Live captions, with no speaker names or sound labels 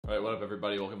Alright, what up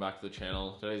everybody? Welcome back to the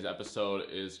channel. Today's episode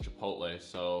is Chipotle.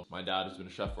 So my dad has been a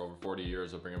chef for over 40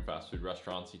 years of bringing fast food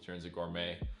restaurants. He turns a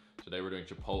gourmet. Today we're doing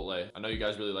Chipotle. I know you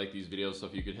guys really like these videos, so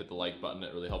if you could hit the like button,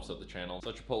 it really helps out the channel.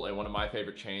 So Chipotle, one of my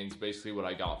favorite chains. Basically what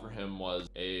I got for him was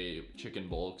a chicken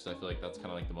bowl, because I feel like that's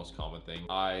kind of like the most common thing.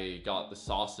 I got the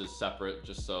sauces separate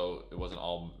just so it wasn't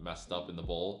all messed up in the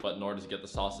bowl. But in order to get the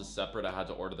sauces separate, I had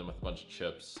to order them with a bunch of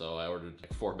chips. So I ordered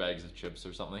like 4 bags of chips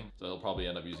or something. So he'll probably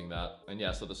end up using that. And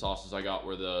yeah, so the sauces I got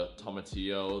were the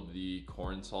tomatillo, the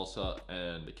corn salsa,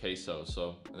 and the queso.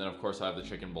 So, and then of course I have the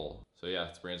chicken bowl. So yeah,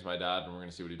 it's branded to my dad and we're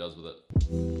gonna see what he does with it.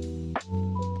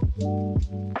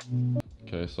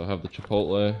 Okay, so I have the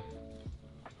Chipotle.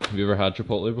 Have you ever had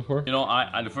Chipotle before? You know,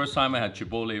 the first time I had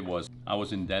Chipotle was, I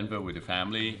was in Denver with the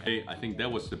family. I think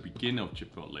that was the beginning of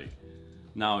Chipotle.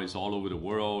 Now it's all over the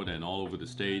world and all over the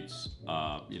States.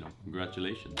 You know,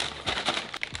 congratulations.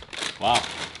 Wow,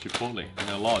 Chipotle, and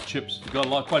a lot of chips. You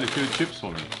got quite a few chips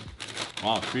for me.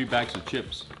 Wow, 3 bags of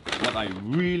chips. What I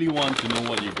really want to know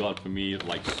what you got for me,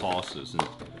 like sauces. And,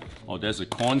 oh, there's a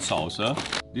corn salsa.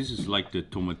 This is like the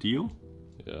tomatillo.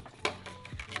 Yeah.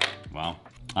 Wow.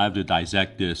 I have to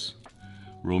dissect this.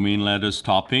 Romaine lettuce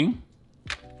topping.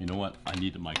 You know what? I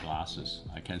need my glasses.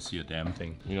 I can't see a damn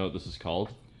thing. You know what this is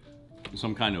called?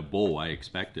 Some kind of bowl, I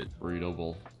expected. Burrito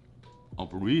bowl. A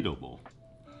burrito bowl.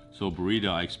 So burrito,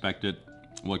 I expected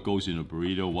what goes in a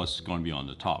burrito, what's going to be on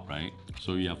the top, right?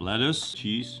 So you have lettuce,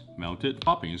 cheese, melted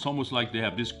topping. It's almost like they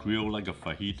have this grill, like a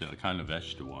fajita, kind of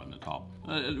vegetable on the top.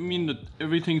 I mean,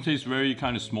 everything tastes very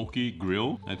kind of smoky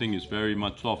grill. I think it's very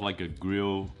much sort of like a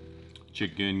grill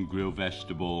chicken, grill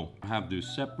vegetable. I have to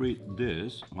separate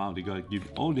this. Wow, they gotta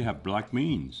give, oh, they have black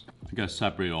beans. I gotta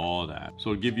separate all that.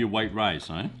 So give you white rice,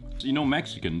 huh? You know,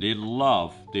 Mexican, they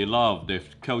love, their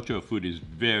culture of food is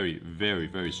very, very,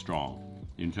 very strong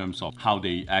in terms of how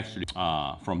they actually,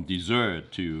 from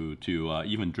dessert to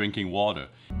even drinking water.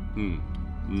 You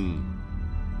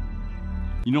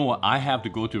know what, I have to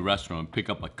go to a restaurant, pick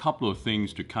up a couple of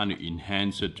things to kind of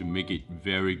enhance it, to make it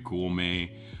very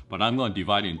gourmet. But I'm going to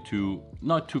divide it into,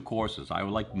 not 2 courses. I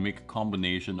would like to make a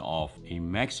combination of a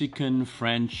Mexican,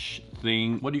 French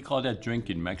thing. What do you call that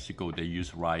drink in Mexico? They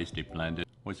use rice, they blend it.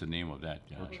 What's the name of that?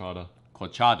 Yeah. Horchata.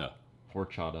 Horchata.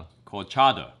 Horchata.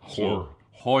 Horchata.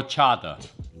 Horchata.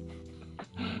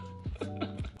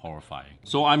 Horrifying.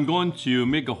 So I'm going to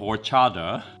make a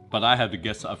horchata, but I have to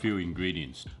get a few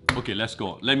ingredients. Okay, let's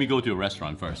go. Let me go to a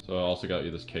restaurant first. So I also got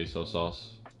you this queso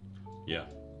sauce. Yeah.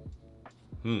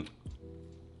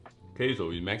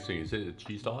 Queso in Mexican, is it a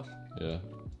cheese sauce? Yeah.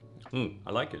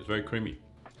 I like it. It's very creamy.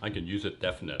 I can use it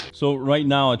definitely. So right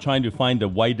now I'm trying to find the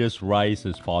whitest rice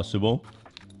as possible.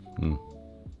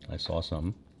 I saw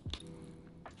some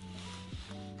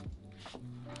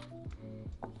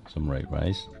white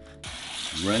rice.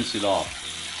 Rinse it off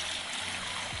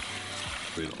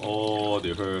with all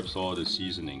the herbs, all the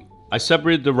seasoning. I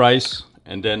separate the rice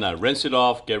and then I rinse it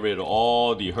off, get rid of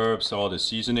all the herbs, all the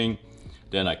seasoning.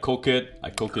 Then I cook it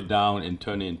down and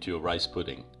turn it into a rice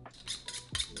pudding.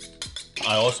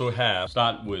 I also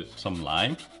start with some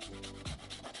lime.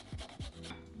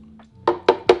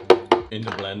 In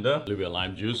the blender, a little bit of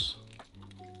lime juice.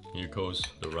 Here goes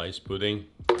the rice pudding.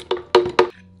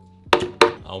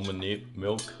 Almond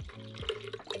milk,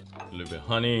 a little bit of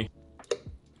honey,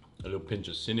 a little pinch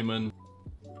of cinnamon,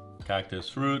 cactus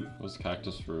fruit. What's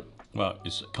cactus fruit? Well,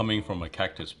 it's coming from a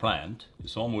cactus plant.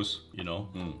 It's almost, you know,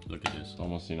 look at this.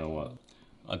 Almost, you know what?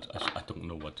 I don't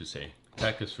know what to say.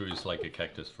 Cactus fruit is like a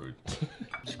cactus fruit.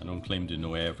 I don't claim to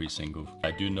know every single.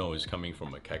 I do know it's coming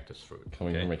from a cactus fruit.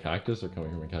 Coming from a cactus or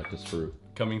coming from a cactus fruit?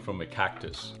 Coming from a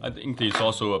cactus. I think there's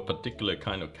also a particular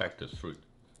kind of cactus fruit.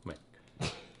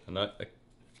 And I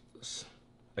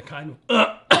kind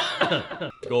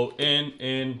of go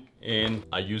in.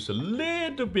 I use a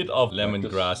little bit of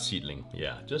lemongrass seedling.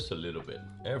 Yeah, just a little bit.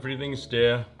 Everything's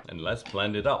there, and let's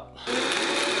blend it up.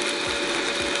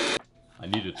 I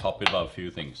need to top it up a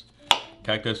few things.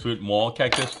 Cactus fruit, more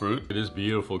cactus fruit. It is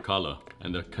beautiful color,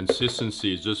 and the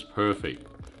consistency is just perfect.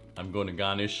 I'm going to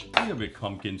garnish a little bit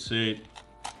pumpkin seed.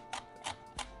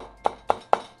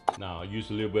 Now I use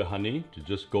a little bit of honey to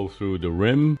just go through the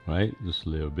rim, right? Just a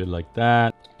little bit like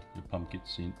that. The pumpkin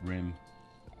seed rim.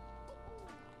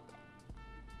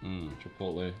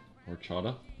 Chipotle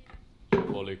horchata.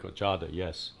 Chipotle horchata,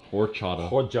 yes. Horchata.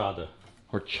 Horchata.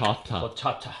 Horchata.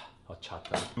 Horchata.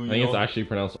 Horchata. I think it's actually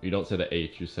pronounced, you don't say the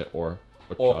H, you say or.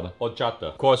 Horchata. Horchata.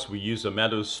 Of course, we use a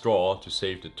metal straw to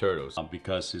save the turtles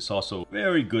because it's also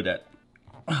very good at...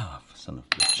 son of a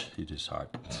bitch, it is hard.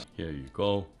 Here you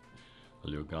go. a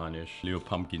little garnish, little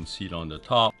pumpkin seed on the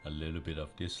top, a little bit of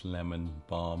this lemon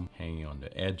balm hanging on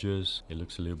the edges. It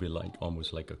looks a little bit like,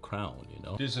 almost like a crown, you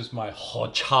know. This is my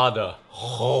horchata.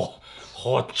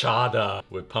 Horchata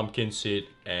with pumpkin seed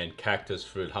and cactus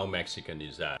fruit. How Mexican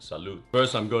is that? Salud.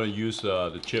 First, I'm going to use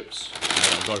the chips.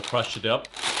 And I'm going to crush it up.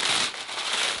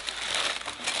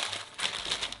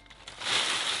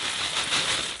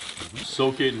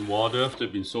 Soak it in water. After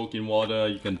it's been soaked in water,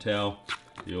 you can tell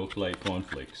they look like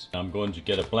cornflakes. I'm going to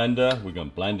get a blender. We're going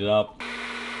to blend it up.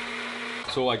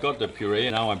 So I got the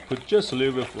puree. Now I put just a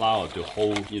little bit of flour to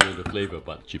hold, you know, the flavor,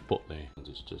 but chipotle. I'll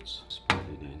just spread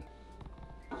it in.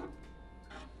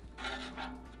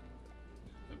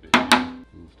 A bit.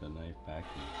 Move the knife back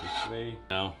this way.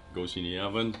 Now goes in the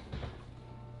oven.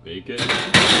 Bake it.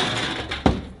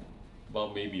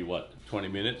 About maybe what, 20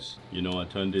 minutes. You know, I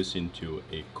turn this into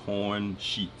a corn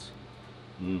sheet.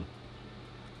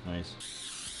 Nice.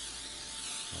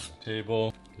 On the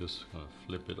table, just gonna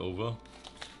flip it over.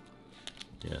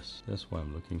 Yes, that's what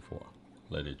I'm looking for.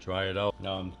 Let it dry it out.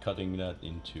 Now I'm cutting that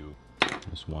into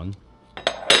this one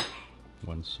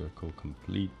circle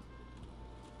complete.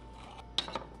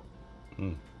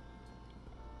 See,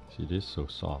 this is so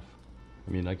soft.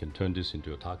 I mean, I can turn this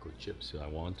into a taco chips if I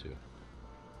want to.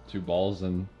 2 balls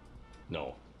and...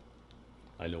 No.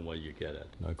 I know what you get at.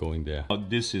 Not going there.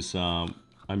 This is, I'm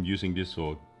using this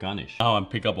for garnish. Now I'm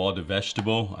pick up all the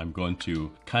vegetable. I'm going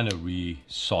to kind of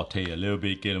re-saute a little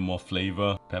bit, get more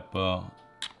flavor. Pepper,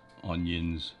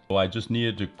 onions. So I just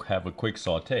needed to have a quick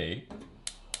saute.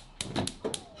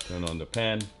 Turn on the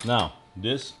pan. Now,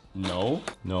 this, no.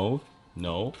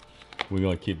 We're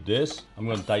gonna keep this. I'm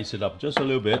gonna dice it up just a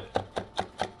little bit.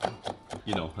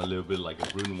 You know, a little bit like a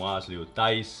brunoise, little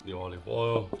dice, the olive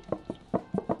oil.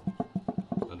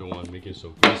 I don't want to make it so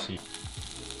greasy.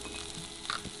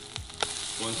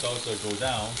 Once salsa go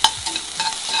down,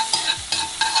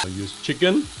 I use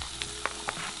chicken.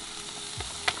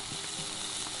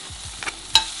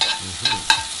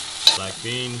 Black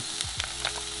beans.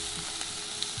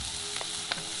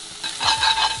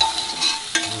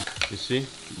 You see,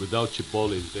 without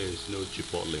chipotle, there is no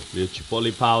chipotle. The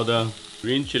chipotle powder.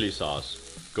 Green chili sauce,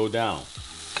 go down.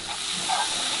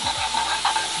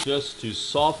 Just to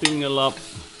soften it up,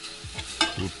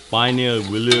 we'll fine it with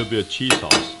a little bit of cheese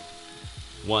sauce.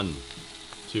 1,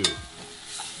 2.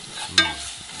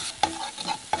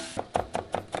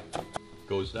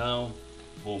 Goes down,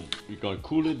 boom. We're gonna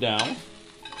cool it down.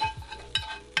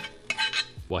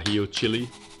 Guajillo chili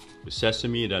with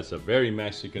sesame, that's a very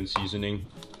Mexican seasoning.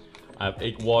 I have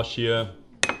egg wash here,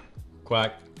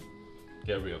 crack.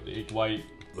 Get rid of the egg white,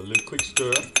 a little quick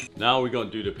stir. Now we're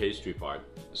gonna do the pastry part.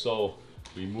 So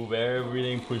we move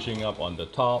everything pushing up on the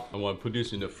top. I want to put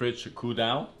this in the fridge to cool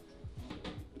down.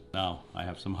 Now I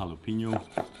have some jalapeno.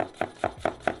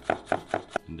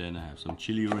 And then I have some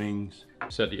chili rings.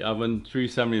 Set the oven,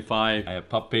 375. I have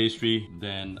puff pastry.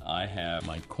 Then I have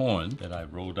my corn that I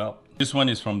rolled up. This one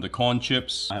is from the corn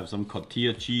chips. I have some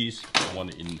cotija cheese. I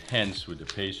want to enhance with the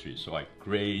pastry, so I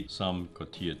grate some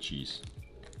cotija cheese.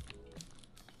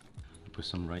 Put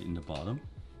some right in the bottom.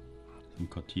 Some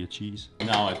cotija cheese.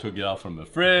 Now I took it out from the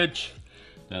fridge.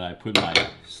 Then I put my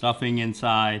stuffing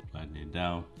inside. Flatten it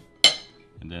down.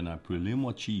 And then I put a little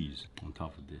more cheese on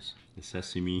top of this. The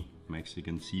sesame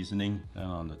Mexican seasoning. And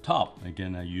on the top,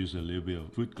 again, I use a little bit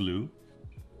of food glue.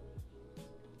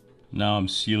 Now I'm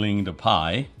sealing the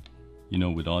pie, you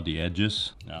know, with all the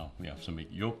edges. Now we have some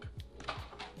egg yolk.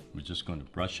 We're just going to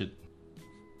brush it.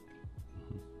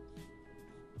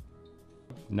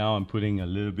 Now I'm putting a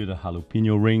little bit of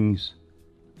jalapeno rings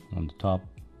on the top.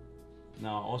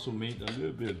 Now I also made a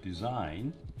little bit of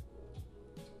design.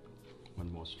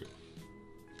 One more strip.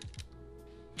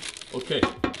 Okay,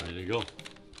 ready to go.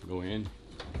 Go in.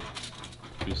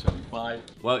 375.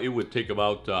 Well, it would take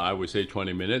about, I would say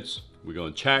 20 minutes. We're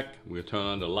gonna check, we'll turn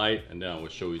on the light, and then I will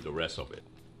show you the rest of it.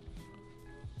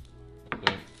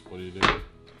 Okay, what do you do?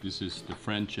 This is the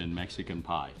French and Mexican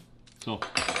pie. So,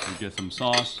 we get some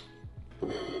sauce. A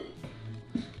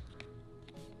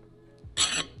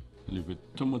little bit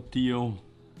tomatillo,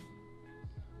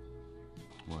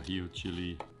 guajillo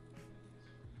chili.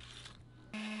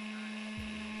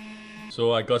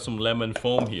 So I got some lemon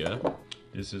foam here.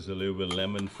 This is a little bit of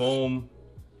lemon foam.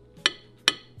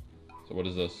 So what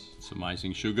is this? Some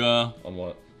icing sugar. On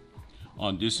what?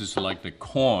 On this is like the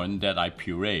corn that I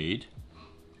pureed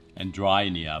and dry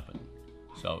in the oven.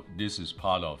 So this is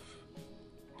part of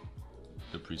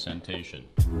the presentation.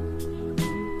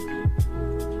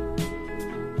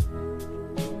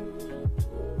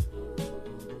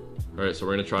 All right, so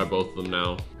we're gonna try both of them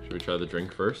now. Should we try the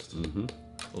drink first? Mm-hmm.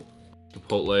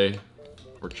 Chipotle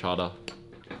horchata.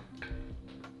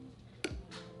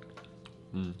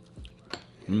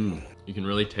 You can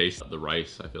really taste the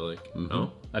rice, I feel like.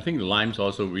 No? I think the limes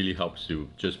also really helps to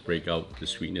just break out the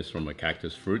sweetness from a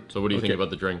cactus fruit. So what do you think about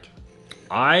the drink?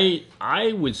 I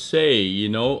would say, you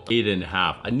know,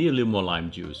 8.5. I need a little more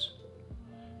lime juice.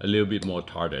 A little bit more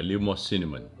tartar, a little more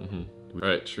cinnamon. All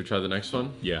right, should we try the next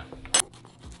one? Yeah.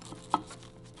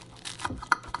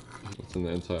 What's in the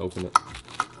inside? Open it.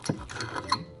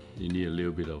 You need a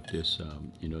little bit of this,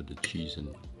 you know, the cheese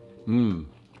and...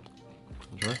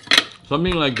 Try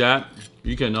Something like that,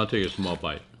 you cannot take a small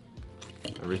bite.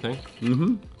 everything.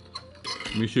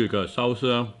 Make sure you got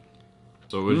salsa.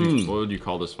 So what would you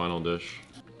call this final dish?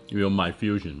 You know, my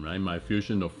fusion, right? My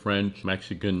fusion of French,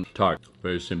 Mexican tart.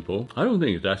 Very simple. I don't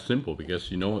think it's that simple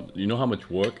because you know how much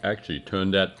work actually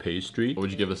turned that pastry. What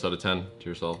would you give this out of 10 to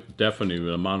yourself? Definitely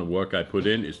the amount of work I put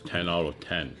in is 10 out of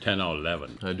 10, 10 out of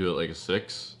 11. I'd do it like a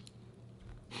 6.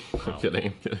 I'm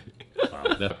kidding. Wow,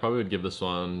 I probably would give this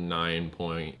one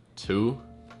 9.2,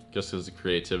 just because of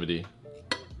creativity.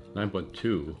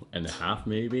 9.2.5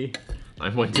 maybe?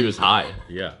 9.2 is high.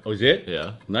 Yeah. Oh, is it?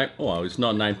 Yeah. Oh, it's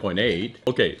not 9.8.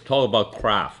 Okay, talk about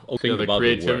craft. Oh, think Yeah, the about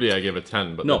creativity the work. I give a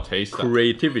 10, but No, the taste.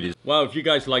 creativity. Well, if you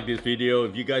guys like this video,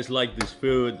 if you guys like this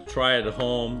food, try it at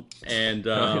home. And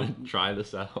Try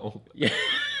this at home. yeah.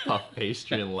 Puff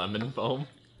pastry and lemon foam.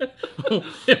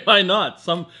 Why not?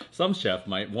 Some chef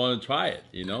might want to try it,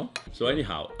 you know? So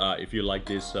anyhow, if you like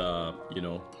this, you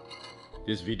know,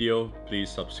 this video, please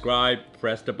subscribe,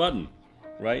 press the button.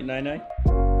 Right, Nai?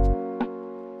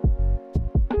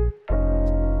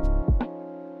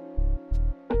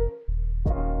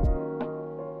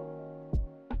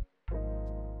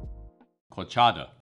 Horchata.